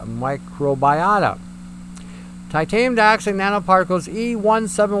microbiota. Titanium dioxide nanoparticles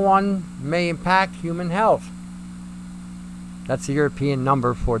E171 may impact human health. That's the European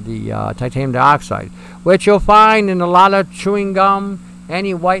number for the titanium dioxide, which you'll find in a lot of chewing gum,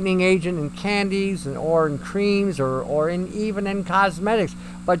 any whitening agent in candies or in creams or even in cosmetics.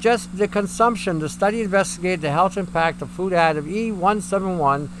 But just the consumption, the study investigated the health impact of food additive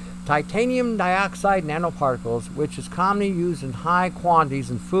E171 titanium dioxide nanoparticles, which is commonly used in high quantities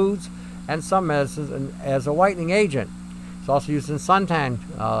in foods and some medicines as a whitening agent. It's also used in suntan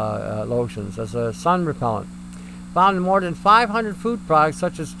lotions as a sun repellent. Found in more than 500 food products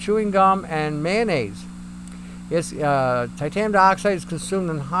such as chewing gum and mayonnaise. Titanium dioxide is consumed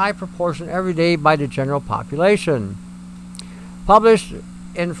in high proportion every day by the general population. Published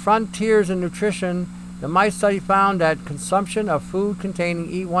in Frontiers in Nutrition, the mice study found that consumption of food containing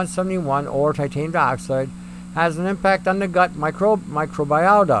E171 or titanium dioxide has an impact on the gut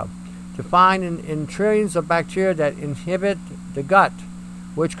microbiota, defined in trillions of bacteria that inhabit the gut,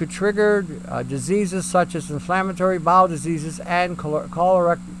 which could trigger diseases such as inflammatory bowel diseases and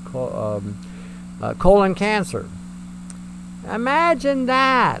colon cancer. Imagine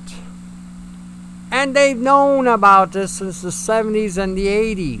that. And they've known about this since the 70s and the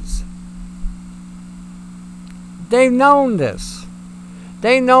 80s. They've known this.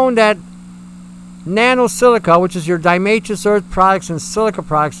 They've known that nanosilica, which is your diatomaceous earth products and silica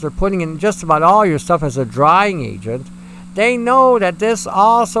products they're putting in just about all your stuff as a drying agent, they know that this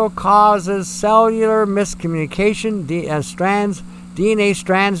also causes cellular miscommunication, strands DNA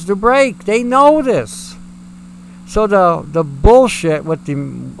strands to break. They know this. So the bullshit with the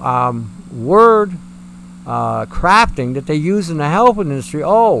word crafting that they use in the health industry,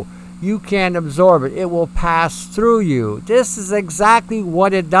 oh, you can't absorb it. It will pass through you. This is exactly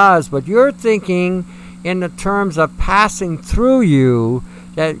what it does, but you're thinking in the terms of passing through you,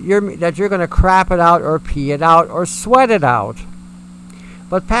 that you're going to crap it out or pee it out or sweat it out.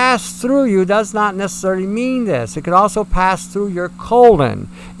 But pass through you does not necessarily mean this. It could also pass through your colon.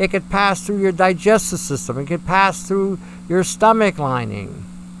 It could pass through your digestive system. It could pass through your stomach lining.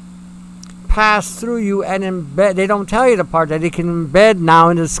 Pass through you and embed. They don't tell you the part that it can embed now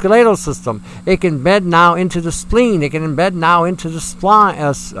into the skeletal system. It can embed now into the spleen. It can embed now into the spine.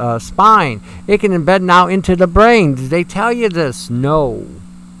 It can embed now into the brain. Did they tell you this? No.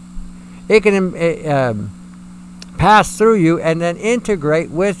 It can pass through you and then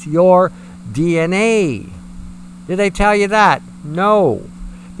integrate with your DNA. Did they tell you that? No.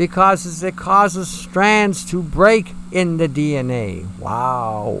 Because it causes strands to break in the DNA.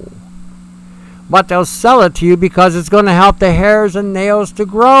 Wow. But they'll sell it to you because it's going to help the hairs and nails to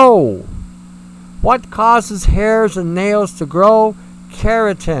grow. What causes hairs and nails to grow?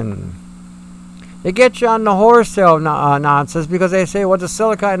 Keratin. They get you on the horsetail nonsense because they say, well, the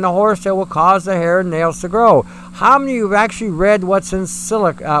silica in the horsetail will cause the hair and nails to grow. How many of you have actually read what's in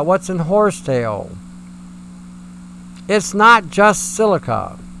what's in horsetail? It's not just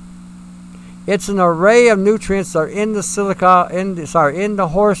silica. It's an array of nutrients that are in the silica, in the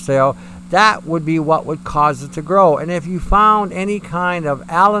horsetail. That would be what would cause it to grow. And if you found any kind of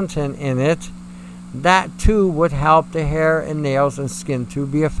allantoin in it, that too would help the hair and nails and skin to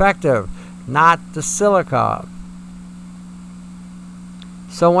be effective, not the silica.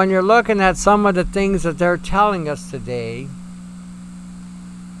 So when you're looking at some of the things that they're telling us today,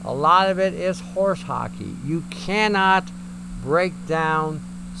 a lot of it is horse hockey. You cannot break down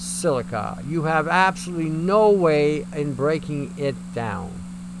silica. You have absolutely no way in breaking it down.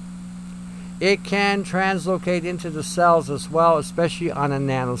 It can translocate into the cells as well, especially on a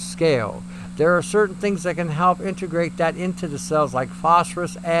nanoscale. There are certain things that can help integrate that into the cells, like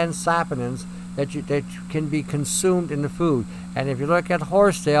phosphorus and saponins, that can be consumed in the food. And if you look at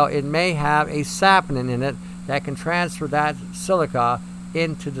horsetail, it may have a saponin in it that can transfer that silica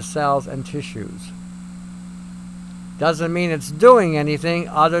into the cells and tissues. Doesn't mean it's doing anything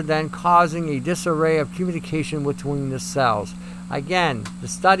other than causing a disarray of communication between the cells. Again, the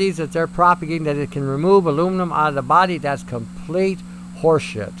studies that they're propagating that it can remove aluminum out of the body, that's complete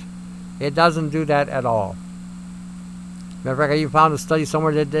horseshit. It doesn't do that at all. Matter of fact, I even found a study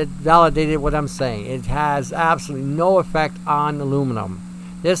somewhere that validated what I'm saying. It has absolutely no effect on aluminum.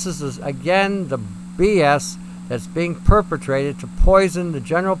 This is, again, the BS that's being perpetrated to poison the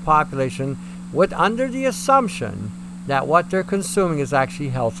general population under the assumption that what they're consuming is actually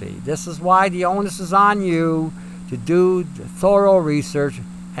healthy. This is why the onus is on you to do thorough research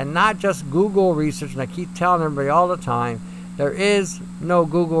and not just Google research. And I keep telling everybody all the time, there is no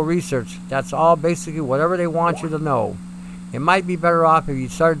Google research. That's all basically whatever they want you to know. It might be better off if you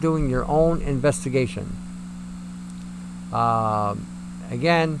start doing your own investigation.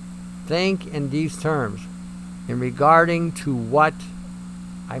 Again, think in these terms in regarding to what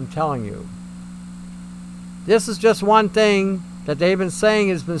I'm telling you. This is just one thing that they've been saying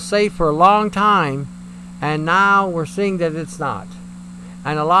has been safe for a long time, and now we're seeing that it's not.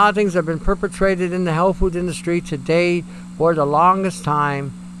 And a lot of things have been perpetrated in the health food industry today for the longest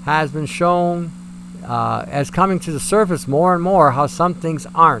time has been shown as coming to the surface more and more how some things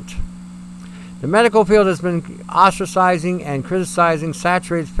aren't. The medical field has been ostracizing and criticizing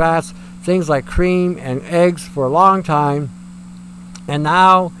saturated fats, things like cream and eggs, for a long time. And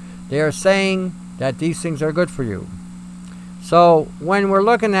now they are saying that these things are good for you. So when we're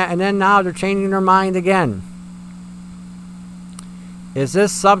looking at, and then now they're changing their mind again. Is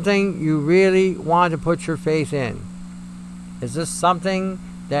this something you really want to put your faith in? Is this something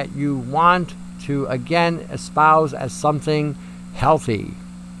that you want to again espouse as something healthy?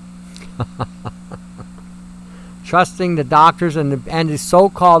 Trusting the doctors and the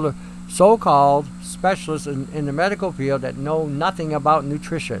so-called specialists in the medical field that know nothing about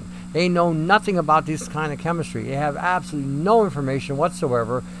nutrition. They know nothing about this kind of chemistry. They have absolutely no information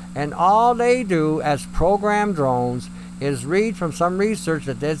whatsoever, and all they do as programmed drones is read from some research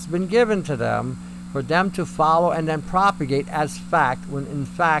that has been given to them for them to follow and then propagate as fact, when in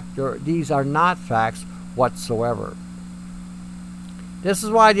fact these are not facts whatsoever. This is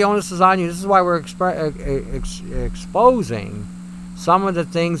why the onus is on you. This is why we're exposing some of the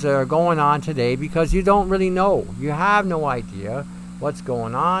things that are going on today, because you don't really know. You have no idea what's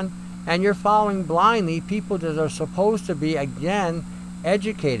going on. And you're following blindly people that are supposed to be, again,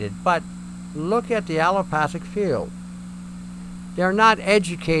 educated. But look at the allopathic field. They're not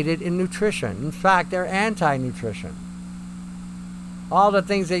educated in nutrition. In fact, they're anti-nutrition. All the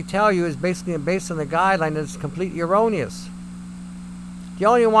things they tell you is basically based on a guideline that's completely erroneous. The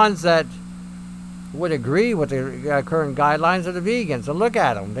only ones that would agree with the current guidelines are the vegans. And look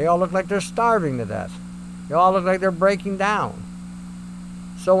at them. They all look like they're starving to death. They all look like they're breaking down.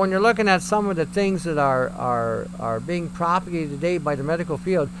 So when you're looking at some of the things that are being propagated today by the medical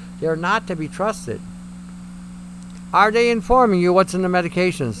field, they're not to be trusted. Are they informing you what's in the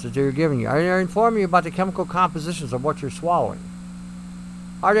medications that they're giving you? Are they informing you about the chemical compositions of what you're swallowing?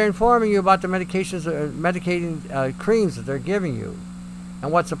 Are they informing you about the medications, medicating creams that they're giving you,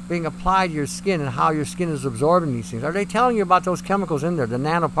 and what's being applied to your skin and how your skin is absorbing these things? Are they telling you about those chemicals in there, the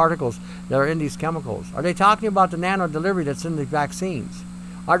nanoparticles that are in these chemicals? Are they talking about the nano delivery that's in the vaccines?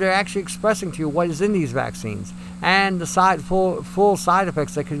 Are they actually expressing to you what is in these vaccines and the full side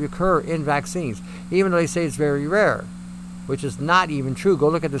effects that could occur in vaccines, even though they say it's very rare, which is not even true? Go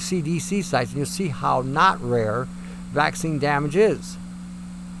look at the CDC sites and you'll see how not rare vaccine damage is.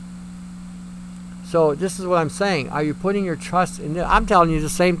 So this is what I'm saying. Are you putting your trust in it? I'm telling you the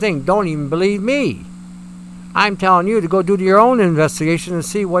same thing. Don't even believe me. I'm telling you to go do your own investigation and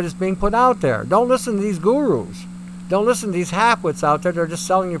see what is being put out there. Don't listen to these gurus. Don't listen to these halfwits out there. They're just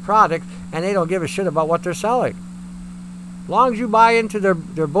selling your product, and they don't give a shit about what they're selling. As long as you buy into their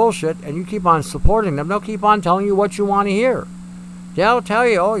bullshit and you keep on supporting them, they'll keep on telling you what you want to hear. They'll tell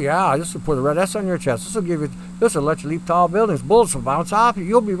you, oh yeah, this will put a red S on your chest. This will let you leap tall buildings. Bullets will bounce off you.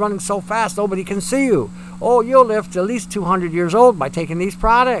 You'll be running so fast nobody can see you. Oh, you'll live to at least 200 years old by taking these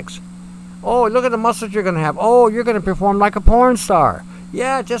products. Oh, look at the muscles you're going to have. Oh, you're going to perform like a porn star.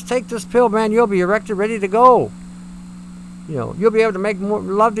 Yeah, just take this pill, man. You'll be erected, ready to go. You know, you'll be able to make more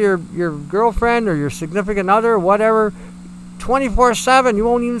love to your girlfriend or your significant other or whatever 24/7. You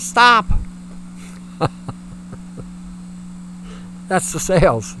won't even stop. That's the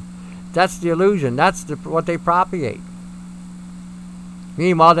sales. That's the illusion. That's what they propagate.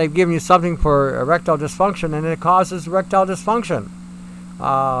 Meanwhile, they've given you something for erectile dysfunction, and it causes erectile dysfunction.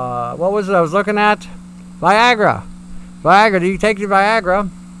 What was it I was looking at? Viagra. Do you take the Viagra?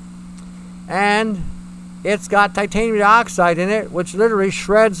 And it's got titanium dioxide in it, which literally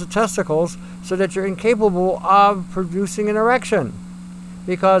shreds the testicles so that you're incapable of producing an erection.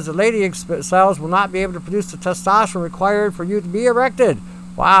 Because the lady cells will not be able to produce the testosterone required for you to be erected.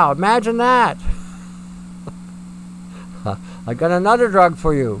 Wow, imagine that. I got another drug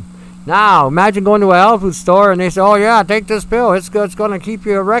for you. Now, imagine going to a health food store and they say, oh yeah, take this pill. It's going to keep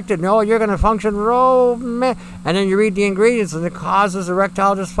you erected. No, you're going to function and then you read the ingredients and it causes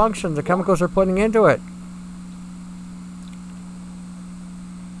erectile dysfunction. The chemicals they're putting into it.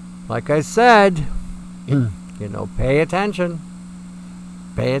 Like I said, pay attention.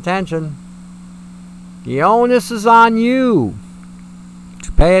 Pay attention. The onus is on you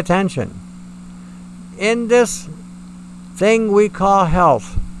to pay attention. In this thing we call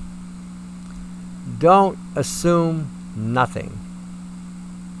health, don't assume nothing.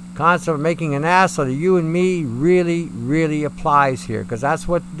 The concept of making an ass out of you and me really, really applies here, because that's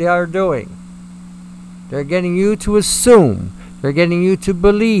what they are doing. They're getting you to assume. They're getting you to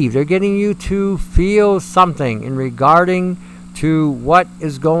believe. They're getting you to feel something in regarding to what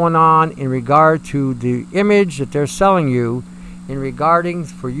is going on, in regard to the image that they're selling you, in regarding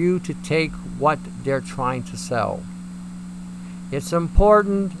for you to take what they're trying to sell. It's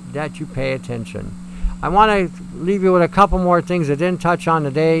important that you pay attention. I want to leave you with a couple more things I didn't touch on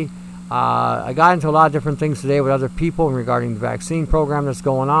today. I got into a lot of different things today with other people regarding the vaccine program that's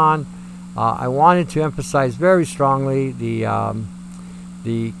going on. I wanted to emphasize very strongly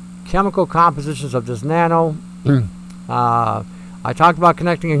the chemical compositions of this nano. I talked about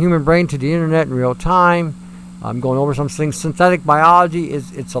connecting a human brain to the internet in real time. I'm going over some things. Synthetic biology,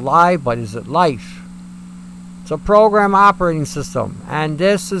 it's alive, but is it life? It's a program operating system. And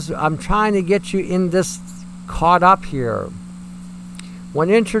I'm trying to get you in this caught up here. When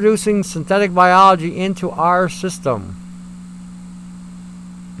introducing synthetic biology into our system,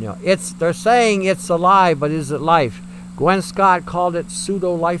 they're saying it's alive, but is it life? Gwen Scott called it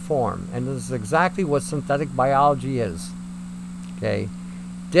pseudo life form, and this is exactly what synthetic biology is. Okay,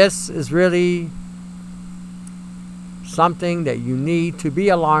 this is really something that you need to be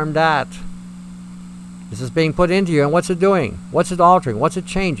alarmed at. This is being put into you, and what's it doing? What's it altering? What's it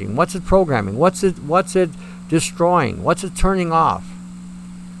changing? What's it programming? What's it destroying? What's it turning off?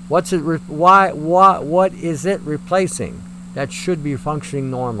 What is it replacing that should be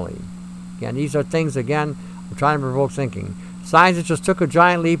functioning normally? Again, these are things, I'm trying to provoke thinking. Scientists just took a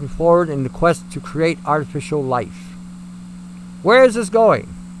giant leap forward in the quest to create artificial life. Where is this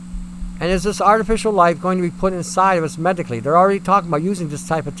going? And is this artificial life going to be put inside of us medically? They're already talking about using this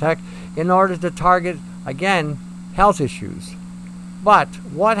type of tech in order to target, again, health issues. But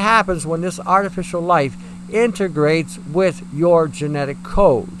what happens when this artificial life integrates with your genetic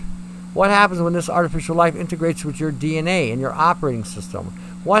code? What happens when this artificial life integrates with your DNA and your operating system?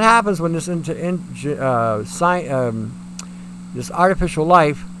 What happens when this this artificial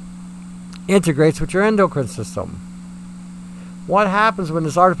life integrates with your endocrine system? What happens when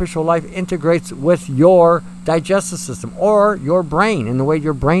this artificial life integrates with your digestive system or your brain and the way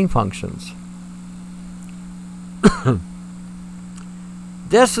your brain functions?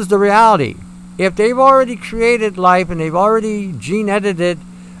 This is the reality. If they've already created life and they've already gene edited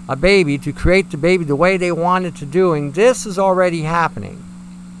a baby to create the baby the way they want it to doing, this is already happening.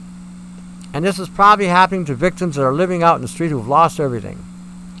 And this is probably happening to victims that are living out in the street who've lost everything.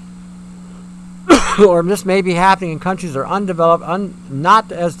 Or this may be happening in countries that are undeveloped,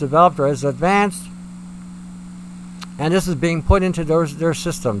 not as developed or as advanced. And this is being put into their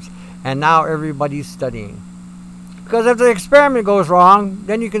systems. And now everybody's studying. Because if the experiment goes wrong,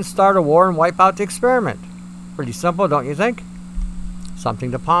 then you can start a war and wipe out the experiment. Pretty simple, don't you think?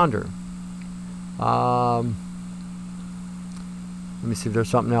 Something to ponder. Let me see if there's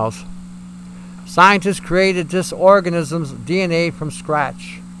something else. Scientists created this organism's DNA from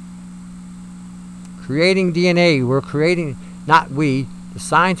scratch. Creating DNA, we're creating, not we, the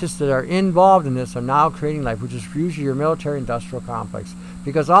scientists that are involved in this are now creating life, which is usually your military-industrial complex.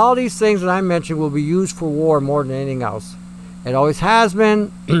 Because all these things that I mentioned will be used for war more than anything else. It always has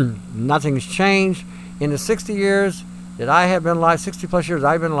been. Nothing's changed. In the 60 years that I have been alive, 60 plus years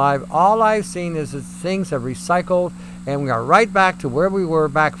I've been alive, all I've seen is that things have recycled, and we are right back to where we were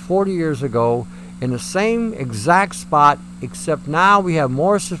back 40 years ago, in the same exact spot, except now we have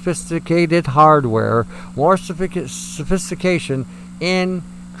more sophisticated hardware, more sophistication in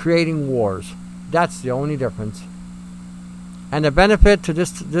creating wars. That's the only difference. And the benefit to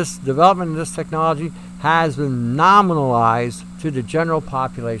this development of this technology has been nominalized to the general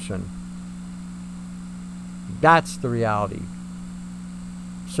population. That's the reality.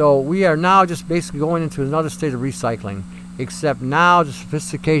 So we are now just basically going into another state of recycling, except now the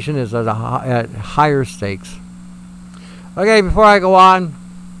sophistication is at higher stakes. Okay, before I go on,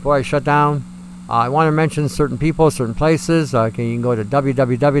 before I shut down, I want to mention certain people, certain places. You can go to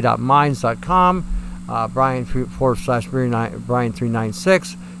www.minds.com,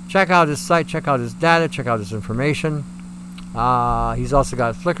 Brian/Brian396. Check out his site, check out his data, check out his information. He's also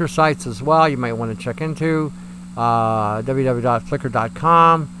got Flickr sites as well you might want to check into.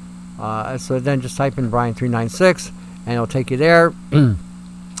 www.flickr.com. So then just type in Brian396 and it'll take you there.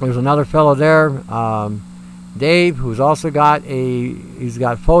 There's another fellow there, Dave, who's also got he's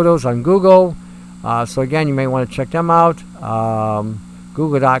got photos on Google. So again, you may want to check them out.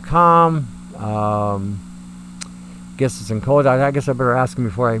 Google.com. Guess it's in code. I guess I better ask him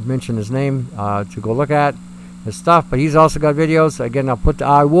before I mention his name to go look at his stuff. But he's also got videos. Again,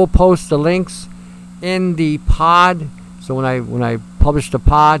 I will post the links in the pod. So when I publish the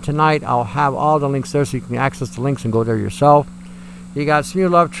pod tonight, I'll have all the links there so you can access the links and go there yourself. You got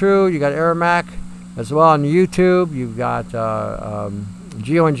Smooth Love True. You got Aramac as well on YouTube. You've got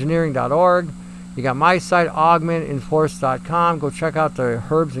geoengineering.org. You got my site, augmentinforce.com. Go check out the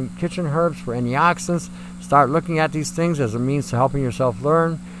herbs and kitchen herbs for antioxidants. Start looking at these things as a means to helping yourself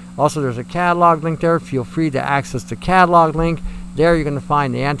learn. Also, there's a catalog link there. Feel free to access the catalog link. There you're going to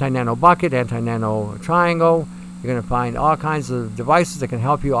find the anti-nano bucket, anti-nano triangle. You're going to find all kinds of devices that can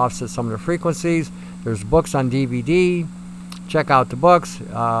help you offset some of the frequencies. There's books on DVD. Check out the books.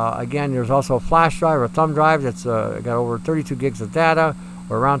 Again, there's also a flash drive or a thumb drive that's got over 32 gigs of data,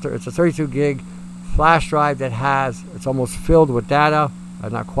 or around it's a 32 gig flash drive that it's almost filled with data.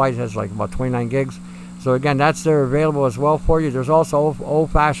 Not quite, it has like about 29 gigs. So again, that's there available as well for you. There's also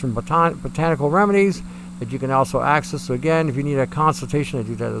old-fashioned botanical remedies that you can also access. So again, if you need a consultation, I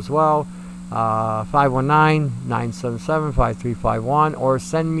do that as well. 519-977-5351, or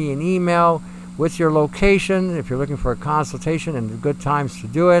send me an email with your location if you're looking for a consultation and the good times to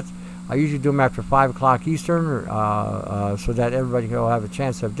do it. I usually do them after 5 o'clock Eastern so that everybody will have a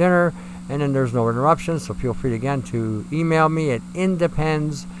chance to have dinner, and then there's no interruptions. So feel free again to email me at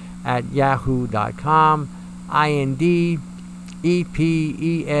independz@yahoo.com,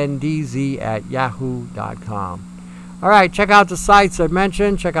 independz@yahoo.com. All right, check out the sites I've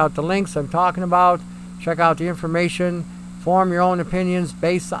mentioned. Check out the links I'm talking about. Check out the information. Form your own opinions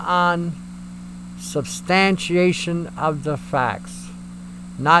based on substantiation of the facts,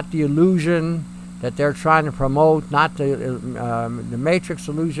 not the illusion that they're trying to promote, not the matrix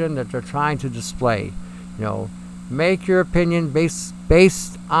illusion that they're trying to display. Make your opinion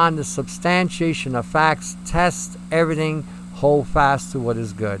based on the substantiation of facts. Test everything. Hold fast to what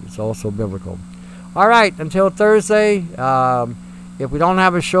is good. It's also biblical. All right, until Thursday. If we don't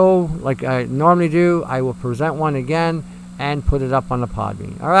have a show like I normally do, I will present one again and put it up on the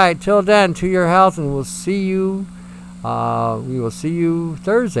Podbean. All right, till then, to your health, and we'll see you. We will see you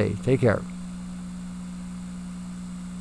Thursday. Take care.